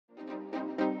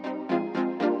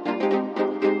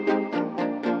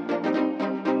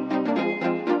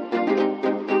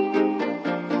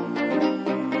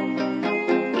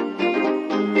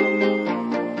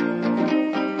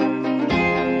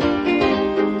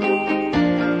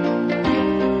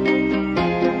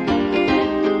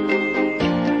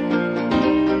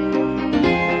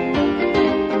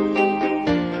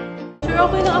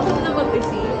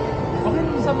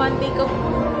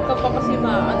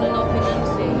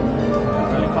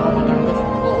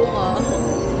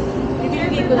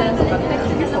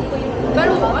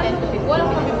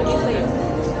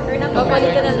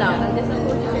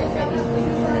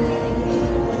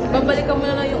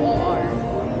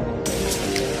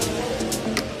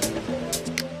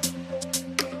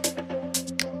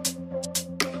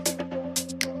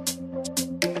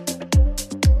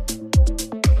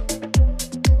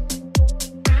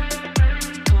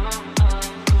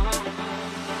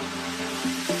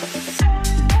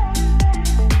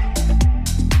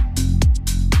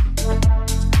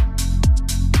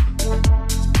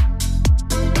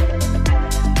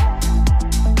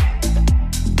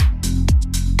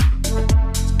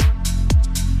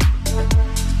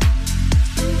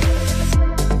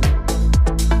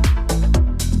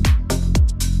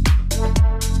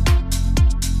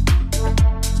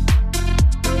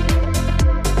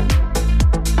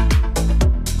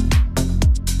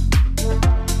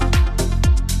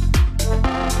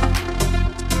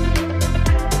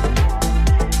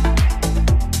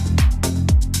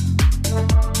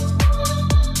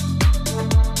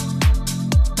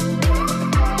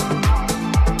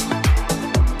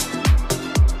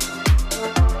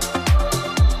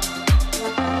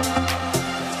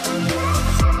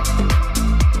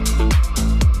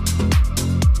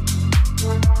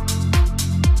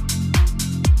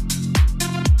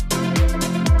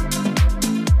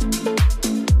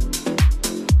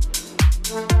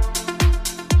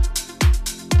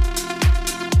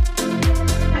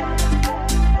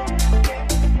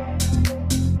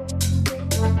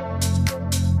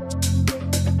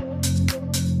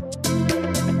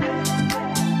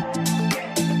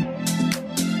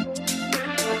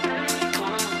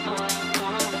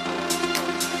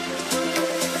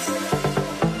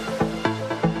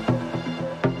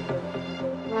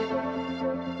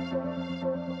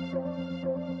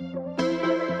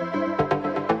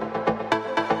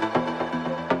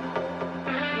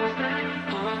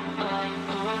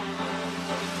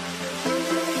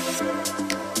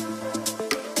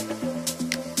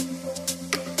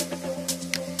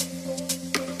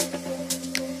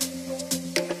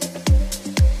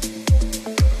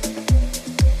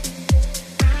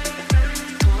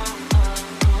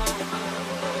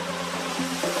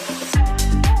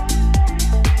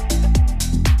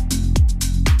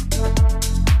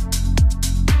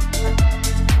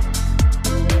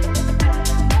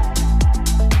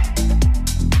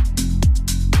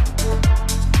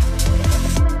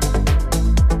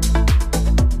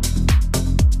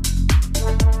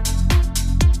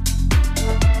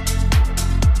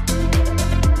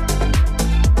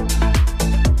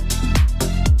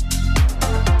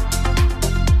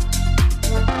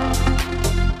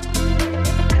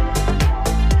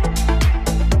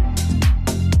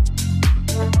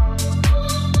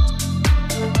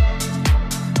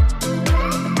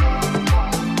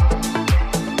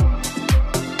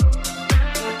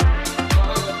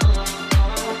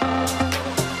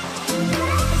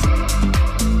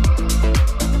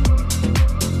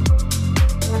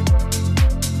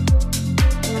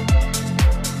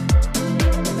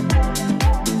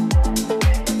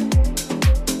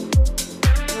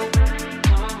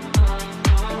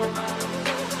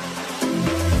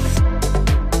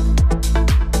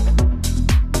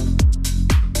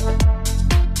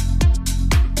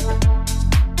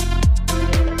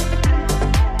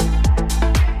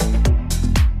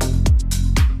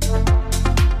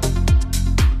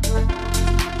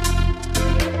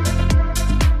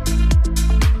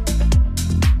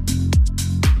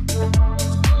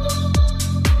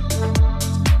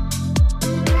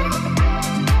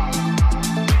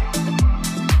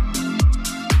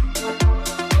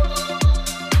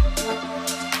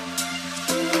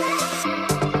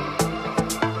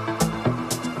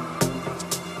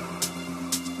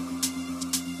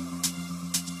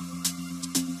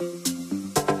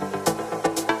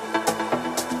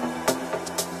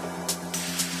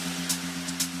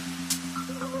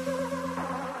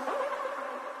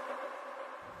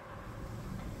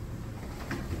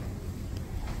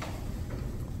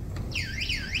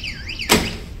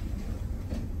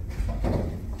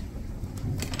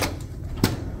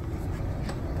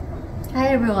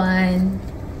Hi everyone!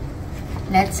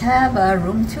 Let's have a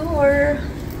room tour.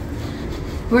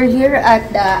 We're here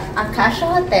at the Acacia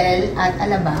Hotel at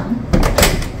Alabang.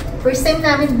 First time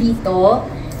namin dito.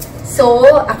 So,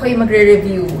 ako yung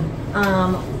magre-review.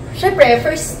 Syempre,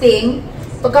 first thing,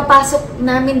 pagkapasok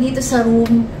namin dito sa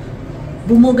room,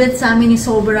 bumugad sa amin yung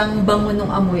sobrang bango ng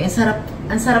amoy.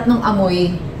 Ang sarap ng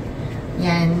amoy.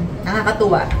 Yan,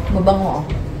 nakakatuwa. Mabango.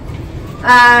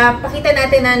 Pakita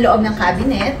natin ang loob ng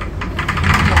cabinet. Yan.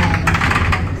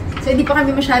 So, hindi pa kami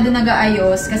masyado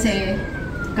nag-aayos kasi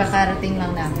kakarating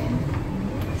lang namin.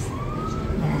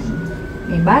 Yan.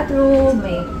 May bathroom,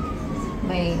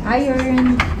 may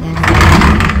iron. Yan.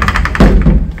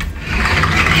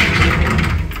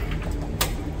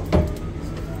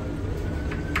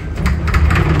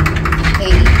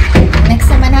 Okay.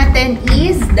 Next naman natin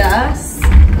is the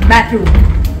bathroom.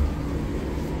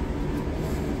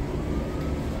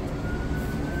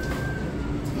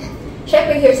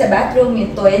 Siyempre, here sa bathroom,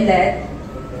 yung toilet,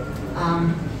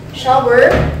 shower.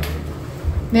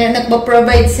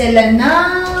 Nagpo-provide sila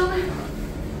ng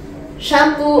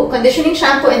shampoo, conditioning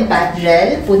shampoo and bath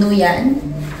gel. Puno yan.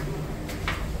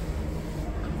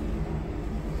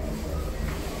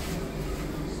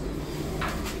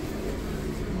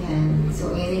 Yan.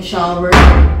 So, yun yung shower.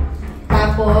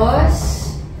 Tapos,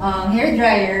 hair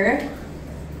dryer.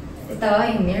 Ito,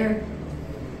 yung mirror.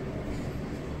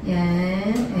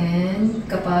 Yan. And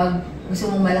kapag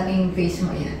gusto mong malaking face mo,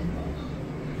 yan.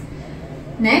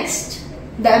 Next,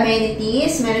 the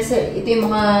amenities. Meron sa, ito yung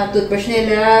mga toothbrush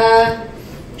nila,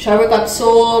 shower cup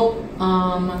soap,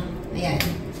 ayan.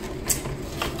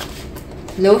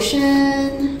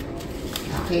 Lotion.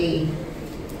 Okay.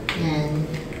 Yan.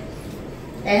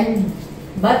 And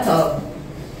bathtub.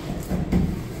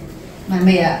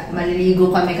 Mamaya, maliligo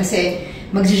kami kasi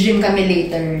mag-gym kami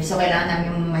later. So, kailangan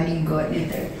namin maligo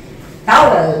later.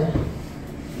 Towel.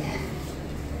 Yan.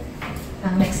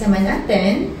 Ang next naman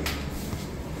natin.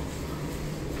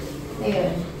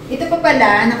 Ayun. Ito pa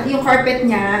pala, yung carpet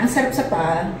niya, ang sarap sa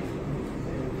pa.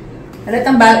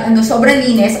 Halatang sobrang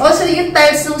linis. Also, yung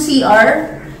tiles ng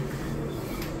CR.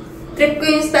 Trip ko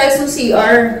yung tiles ng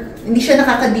CR. Hindi siya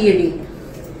nakakadiri.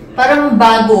 Parang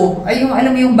bago. Ay, yung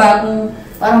alam mo yung bagong,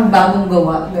 parang bagong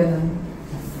gawa. Ganun.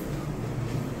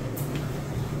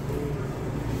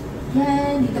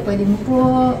 Yan, dito pwede mo po,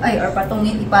 or ipatong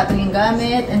yung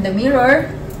gamit, and the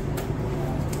mirror.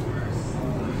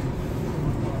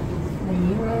 The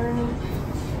mirror.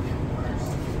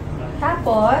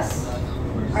 Tapos,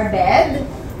 our bed.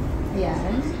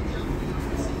 Ayan.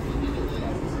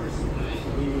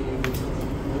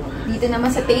 Dito naman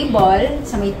sa table,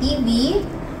 sa may TV,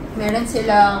 meron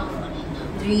silang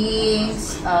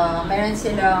drinks, meron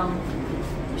silang,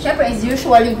 syempre, as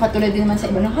usual, yung katulad din naman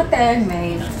sa ibang hotel,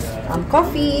 may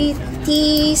coffee,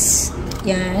 teas,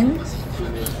 yan.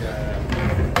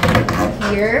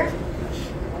 Here.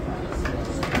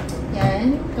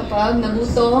 Yan. Kapag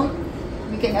nagutom,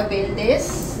 we can avail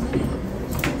this.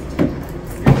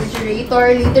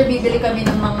 Refrigerator. Later, bibili kami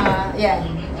ng mga, yan,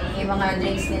 may mga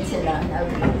drinks din sila.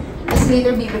 Tapos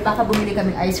later, bumili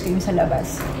kami ice cream sa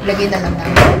labas. Lagay na lang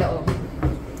namin sa loob.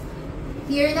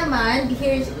 Here naman,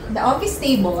 here's the office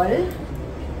table.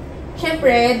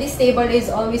 Siyempre, this table is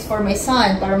always for my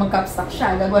son para mag-capstock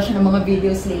siya. Gagawa siya ng mga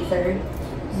videos later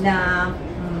na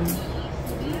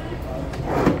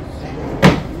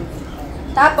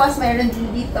tapos, mayroon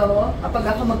din dito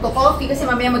kapag ako magko-coffee kasi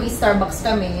mamaya mag-Starbucks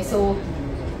kami. So,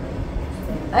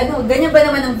 ganyan ba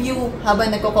naman ang view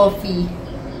habang nagko-coffee?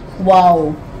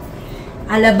 Wow!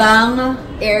 Alabang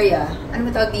area. Ano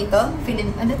ba tawag dito?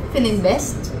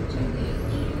 Fininvest?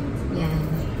 Yan.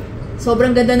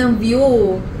 Sobrang ganda ng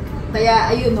view.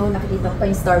 Kaya, ayun nakikita ko pa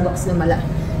yung Starbucks na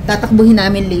tatakbuhin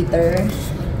namin later.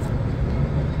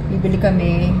 Bibili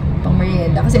kami pang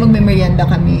merienda. Kasi magme-merienda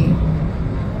kami.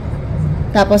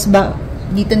 Tapos,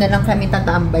 dito na lang kami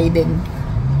tatambay din.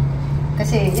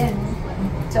 Kasi, yan.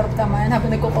 Sarap naman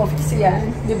habang nagko-coffee siya.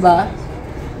 Diba?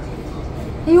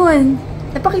 Ayun.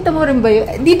 Napakita mo rin ba yun?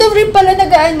 Dito rin pala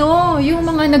yung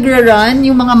mga nagra-run,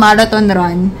 yung mga marathon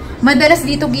run. Madalas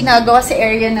dito ginagawa sa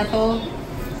area na to.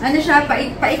 Ano siya?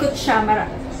 Paikot siya.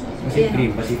 Pacific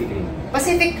Rim.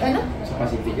 Pacific, ano? Sa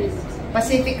Pacific Rim.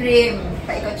 Pacific Rim.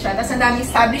 Paikot siya. Tapos ang daming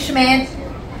establishment.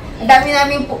 Ang dami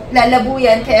namin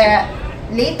lalabuyan. Kaya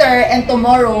later and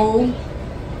tomorrow,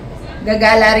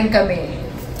 gagala rin kami.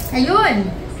 Ayun.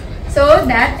 So,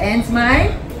 that ends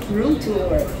my room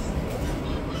tour.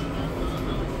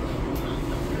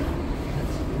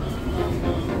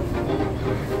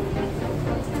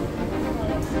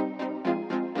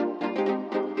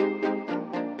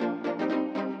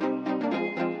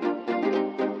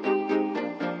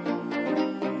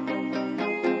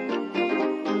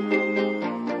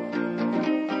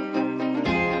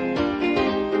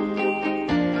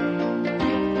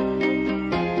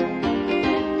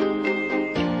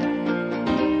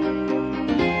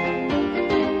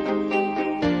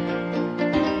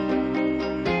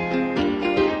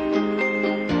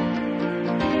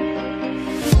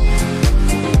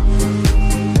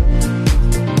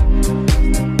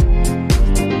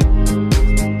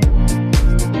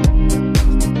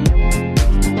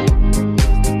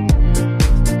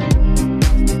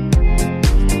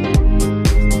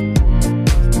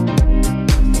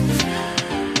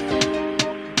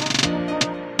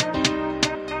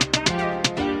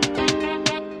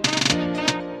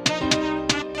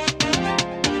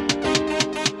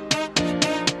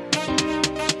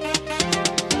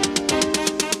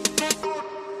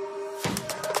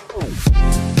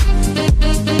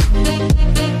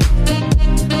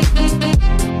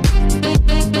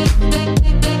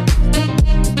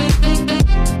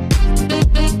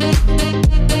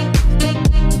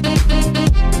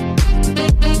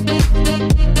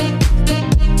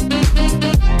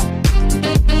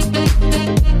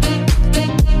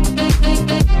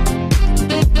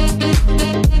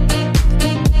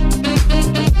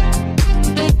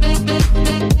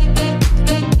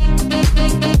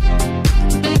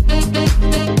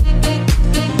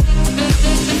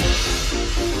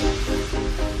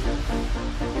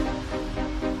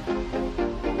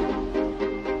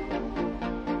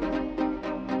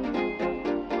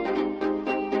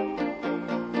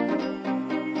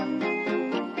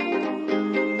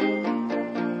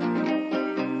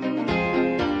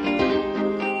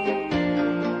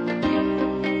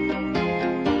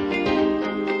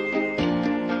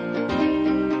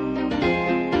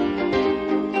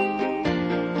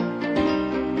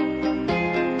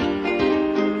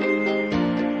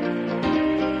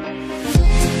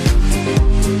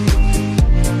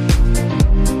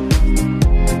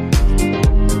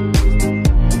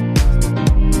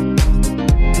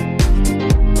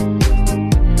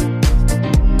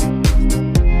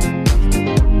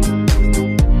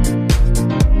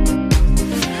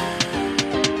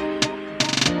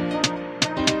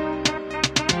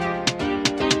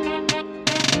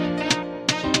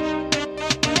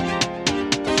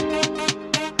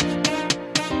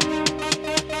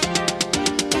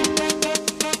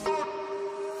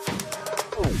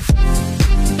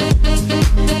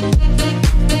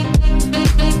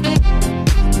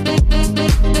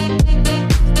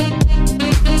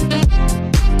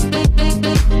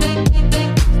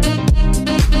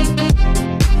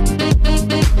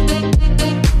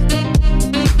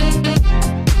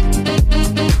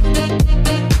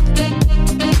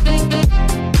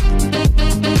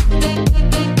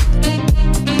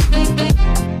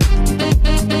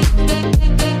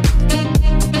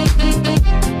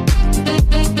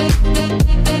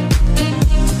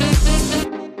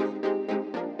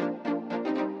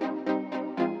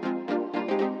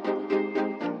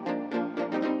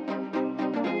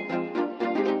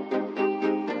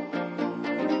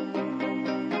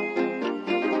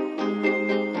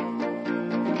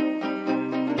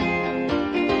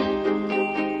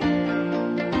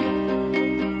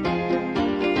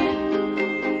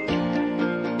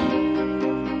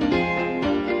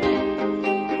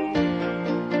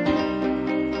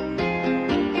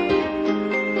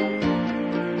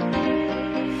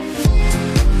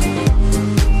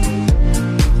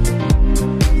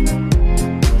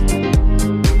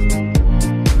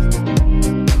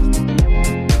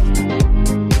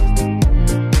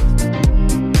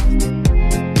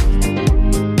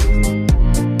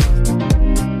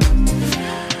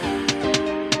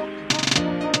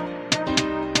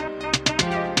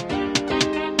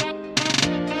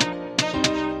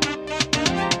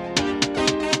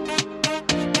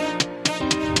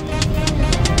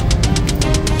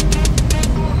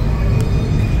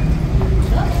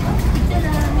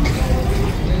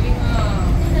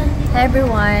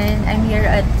 everyone! I'm here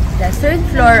at the 3rd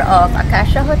floor of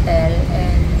Acacia Hotel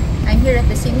and I'm here at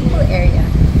the swimming pool area.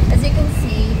 As you can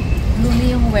see,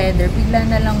 gloomy yung weather. Bigla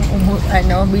na lang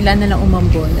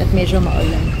umambon at medyo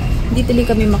maulan. Hindi tuloy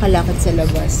kami makalakad sa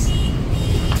labas.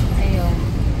 Ayun.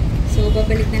 So,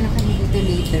 babalik na lang kami dito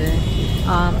later.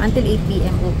 Until 8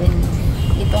 PM open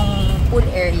itong pool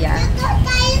area.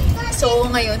 So,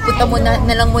 ngayon, punta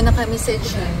na lang muna kami sa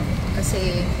gym.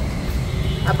 Kasi,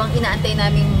 habang inaantay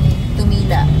namin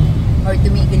tumila or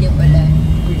tumigil yung ulan.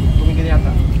 Tumigil yata.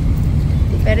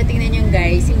 Pero tingnan nyo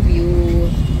guys, yung view.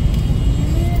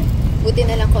 Buti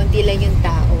na lang konti lang yung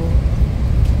tao.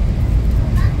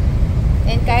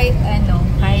 And kahit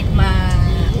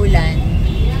maulan,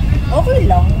 okay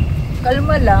lang.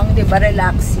 Kalma lang, di ba?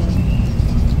 Relaxing.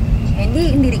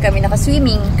 Hindi rin kami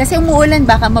nakaswimming. Kasi umuulan,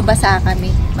 baka mabasa kami.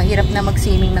 Mahirap na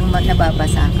mag-swimming nang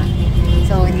nababasa ka.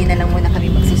 So, hindi na lang muna kami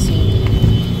magsiswimming.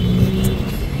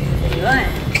 Ayun.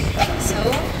 So,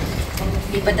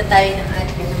 lipat na tayo ng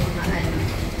ating mga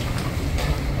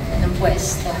ng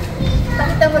pwesto.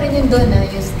 Pakita mo rin yung doon,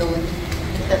 yung stone.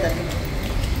 Nagtatabi.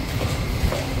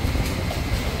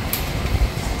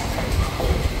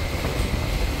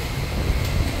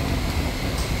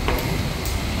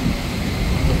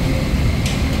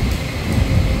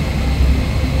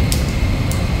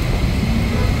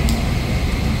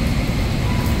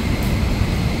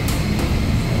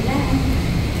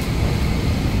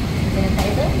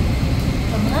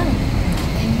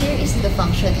 The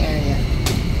function area.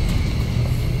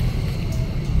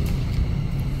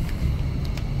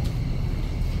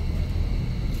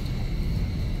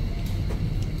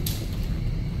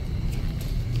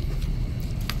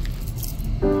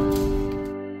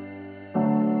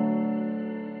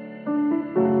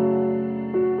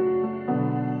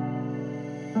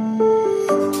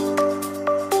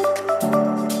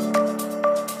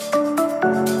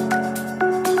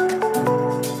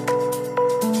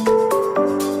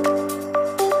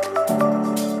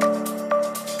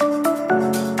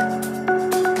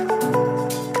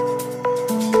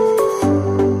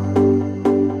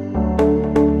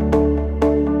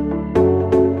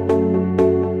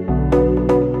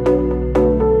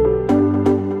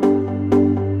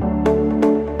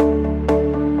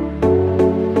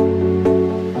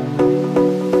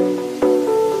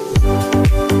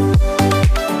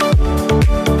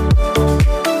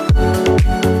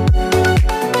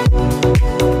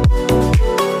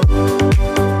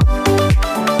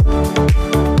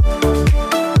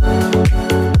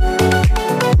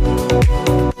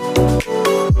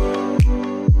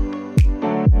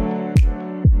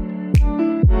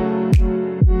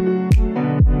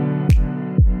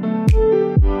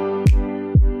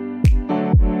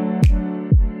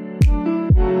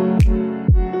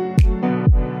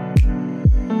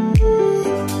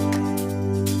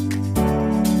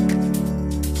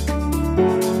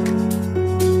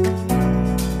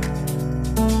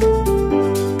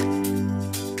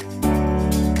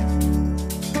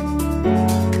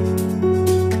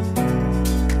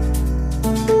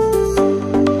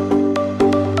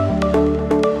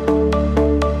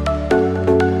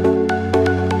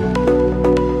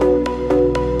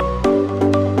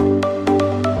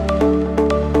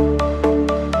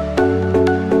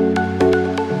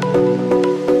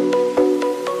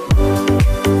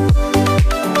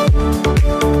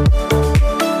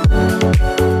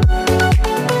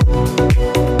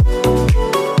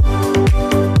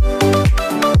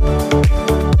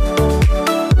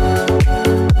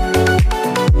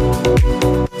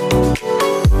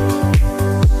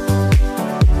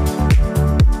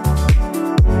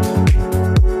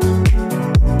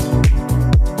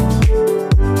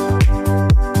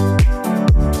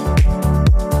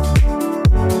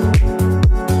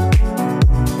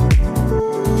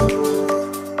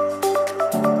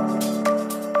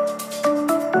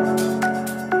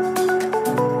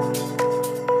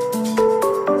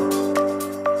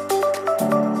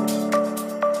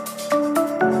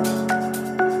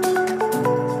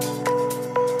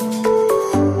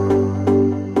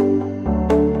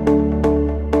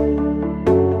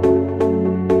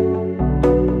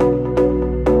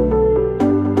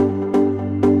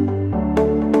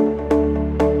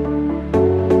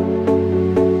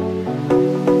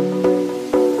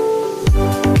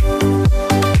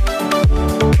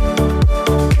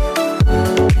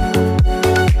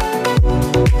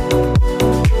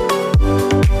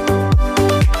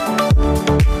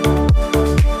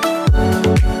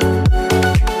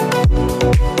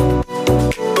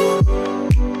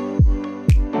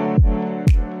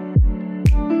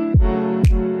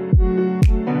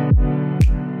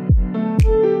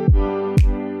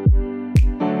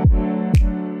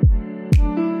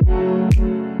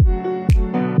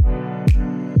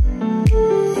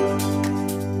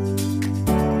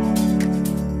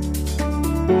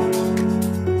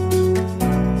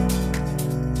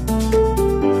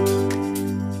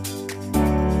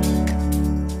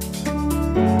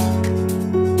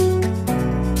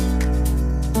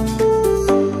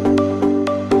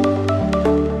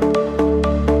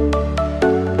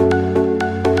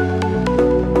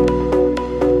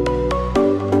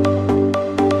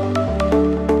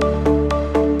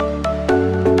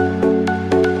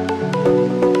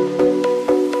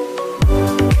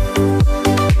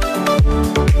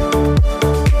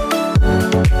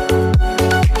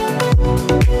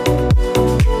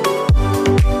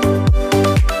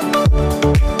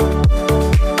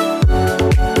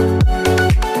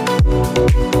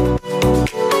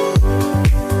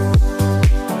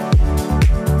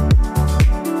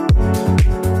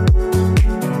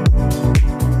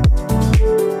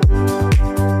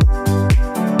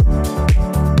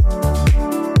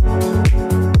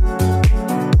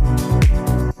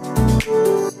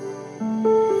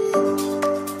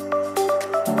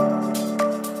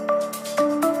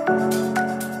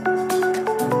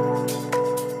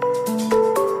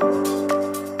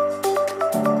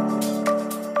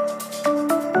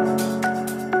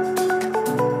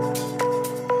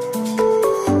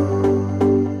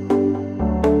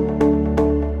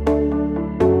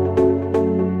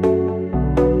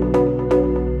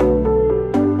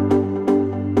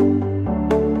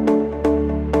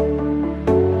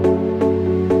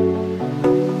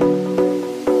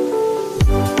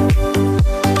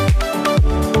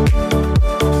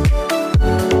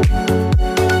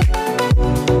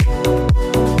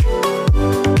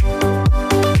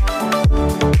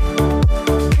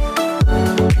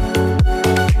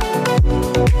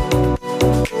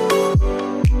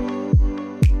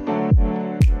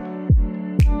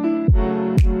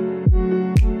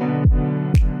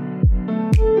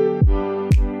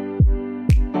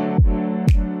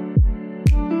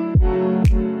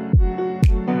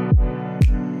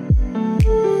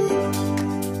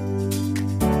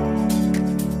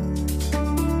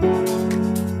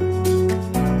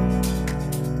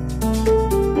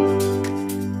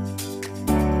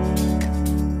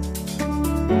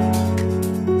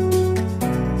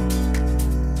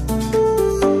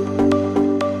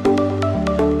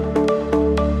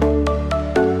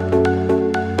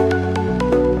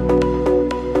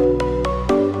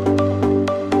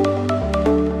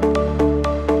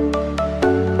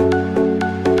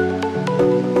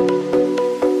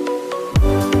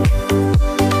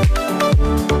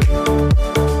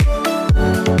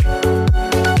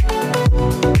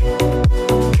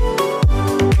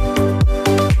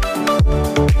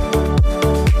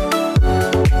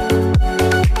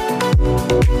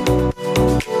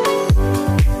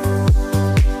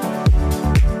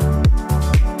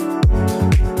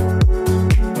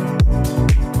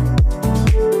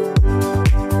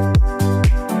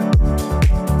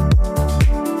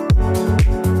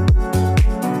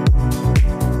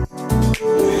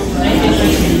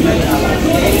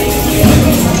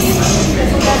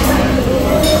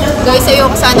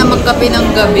 magkape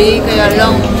ng gabi. Kaya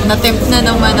lang, natempt na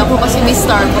naman ako kasi may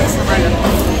Starbucks na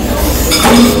malapit.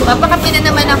 Papakape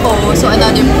na naman ako. So,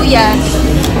 another puya.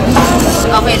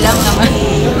 Okay lang naman.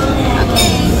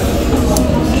 Okay.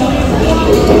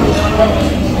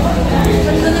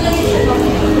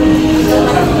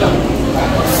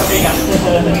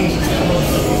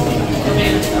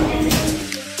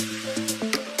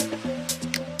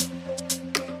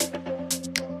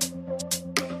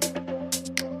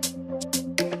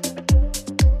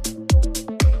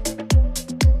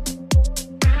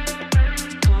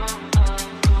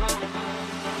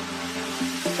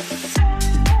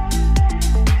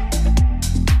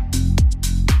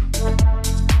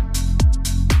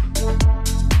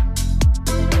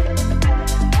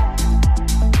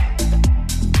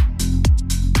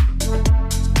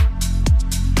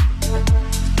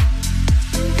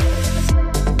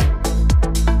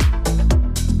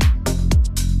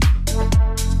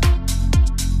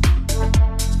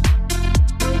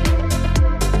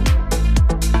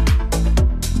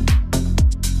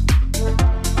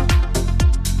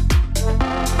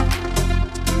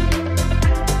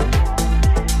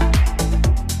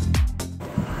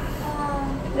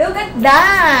 Look at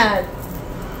that!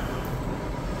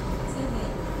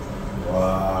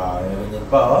 Wow, yan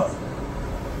pa, oh.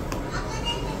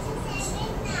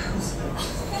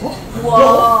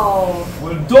 Wow!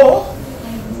 Buldo!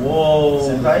 Wow!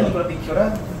 Saan tayo? Hindi ko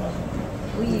na-picturean.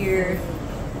 Weird.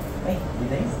 Ay, hindi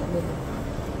na yun.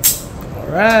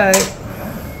 Alright.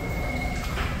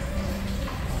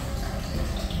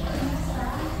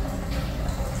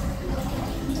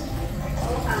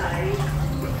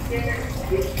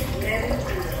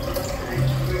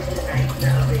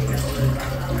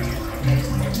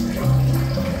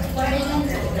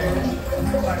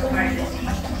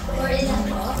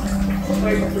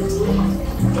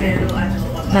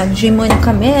 Nag-gym muna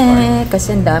kami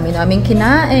kasi ang dami naming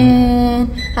kinain.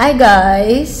 Hi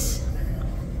guys!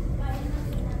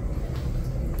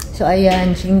 So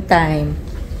ayan, gym time.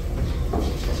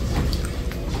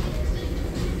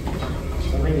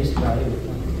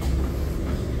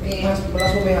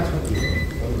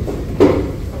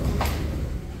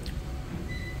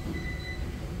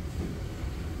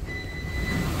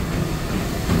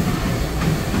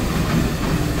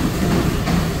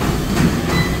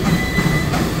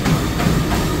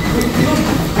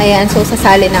 Ayan, so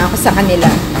sasali na ako sa kanila.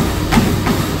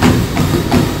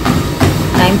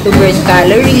 Time to burn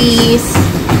calories.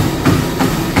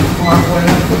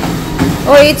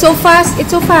 Oh, it's so fast.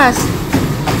 It's so fast.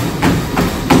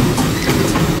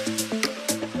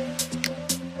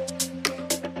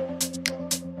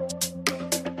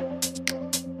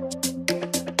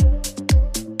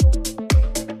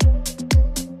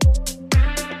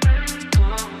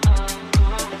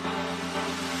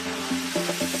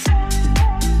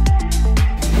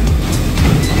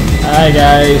 Hi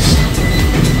guys,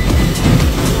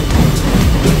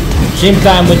 gym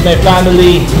time with my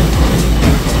family,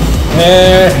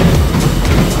 where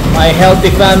my healthy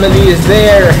family is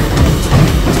there,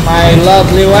 my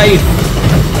lovely wife,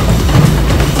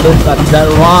 look at that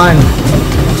one,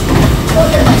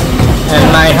 and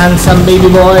my handsome baby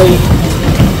boy,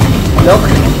 look,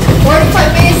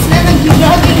 45 minutes na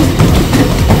nag-jogging.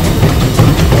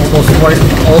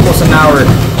 almost an hour.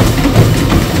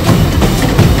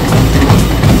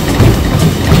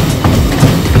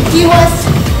 He was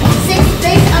 6th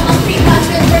place among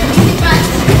 300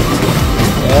 participants.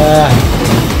 Yeah.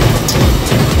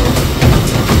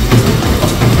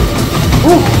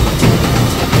 Ooh.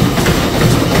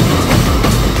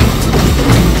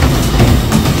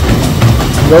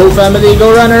 Go family,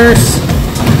 go runners.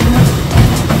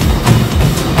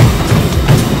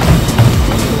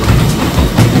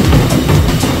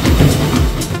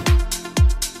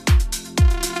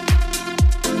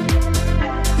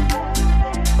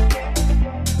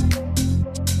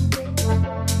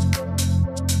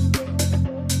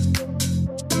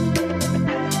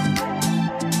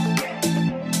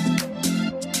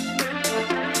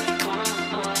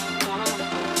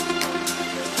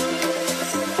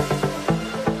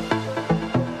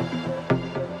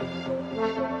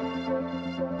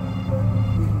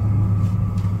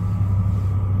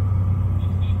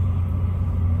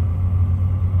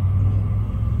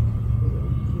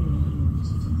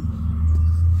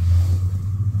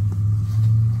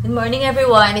 Good morning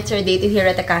everyone! It's your day to here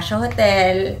at Acacia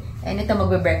Hotel. And ito,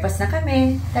 magbe-breakfast na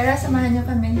kami. Tara, samahan niyo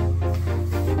kami.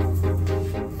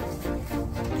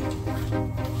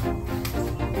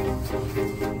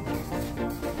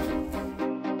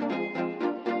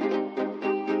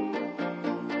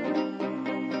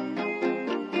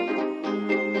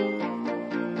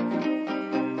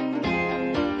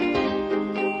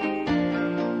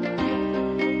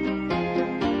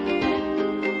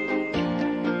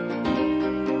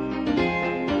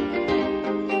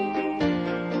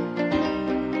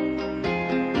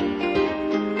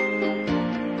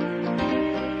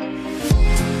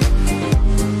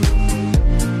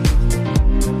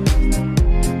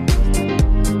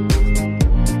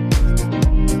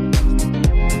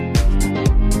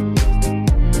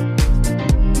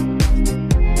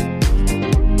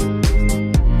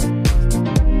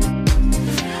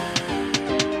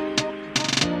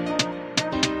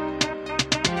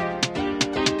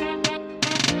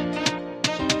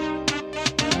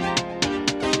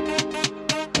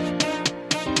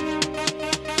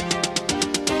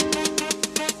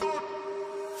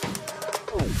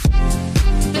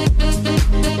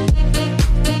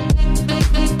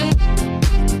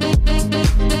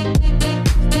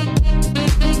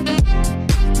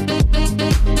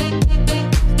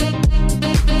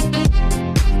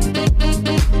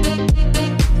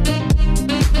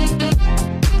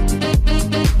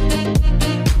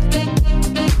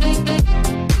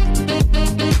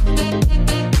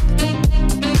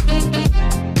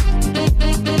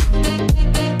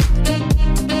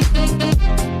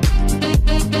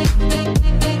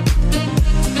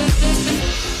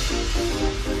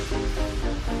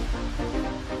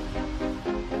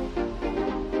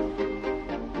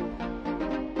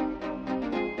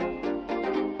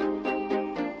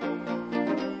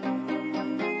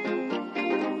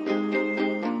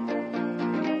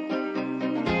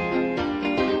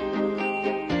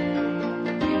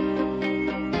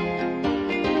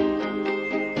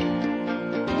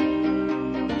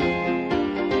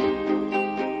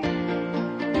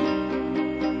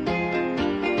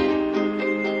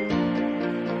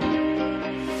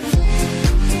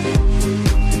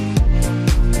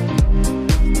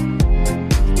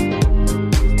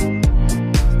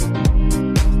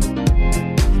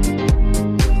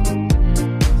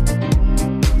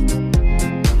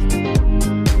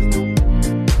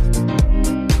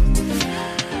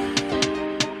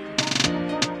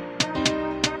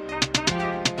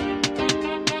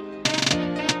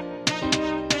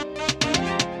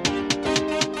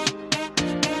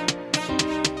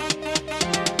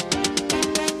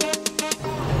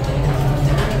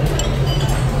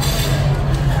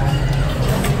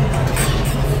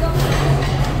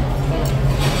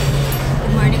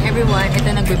 Everyone, ito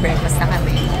nagbe-breakfast na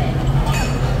kami.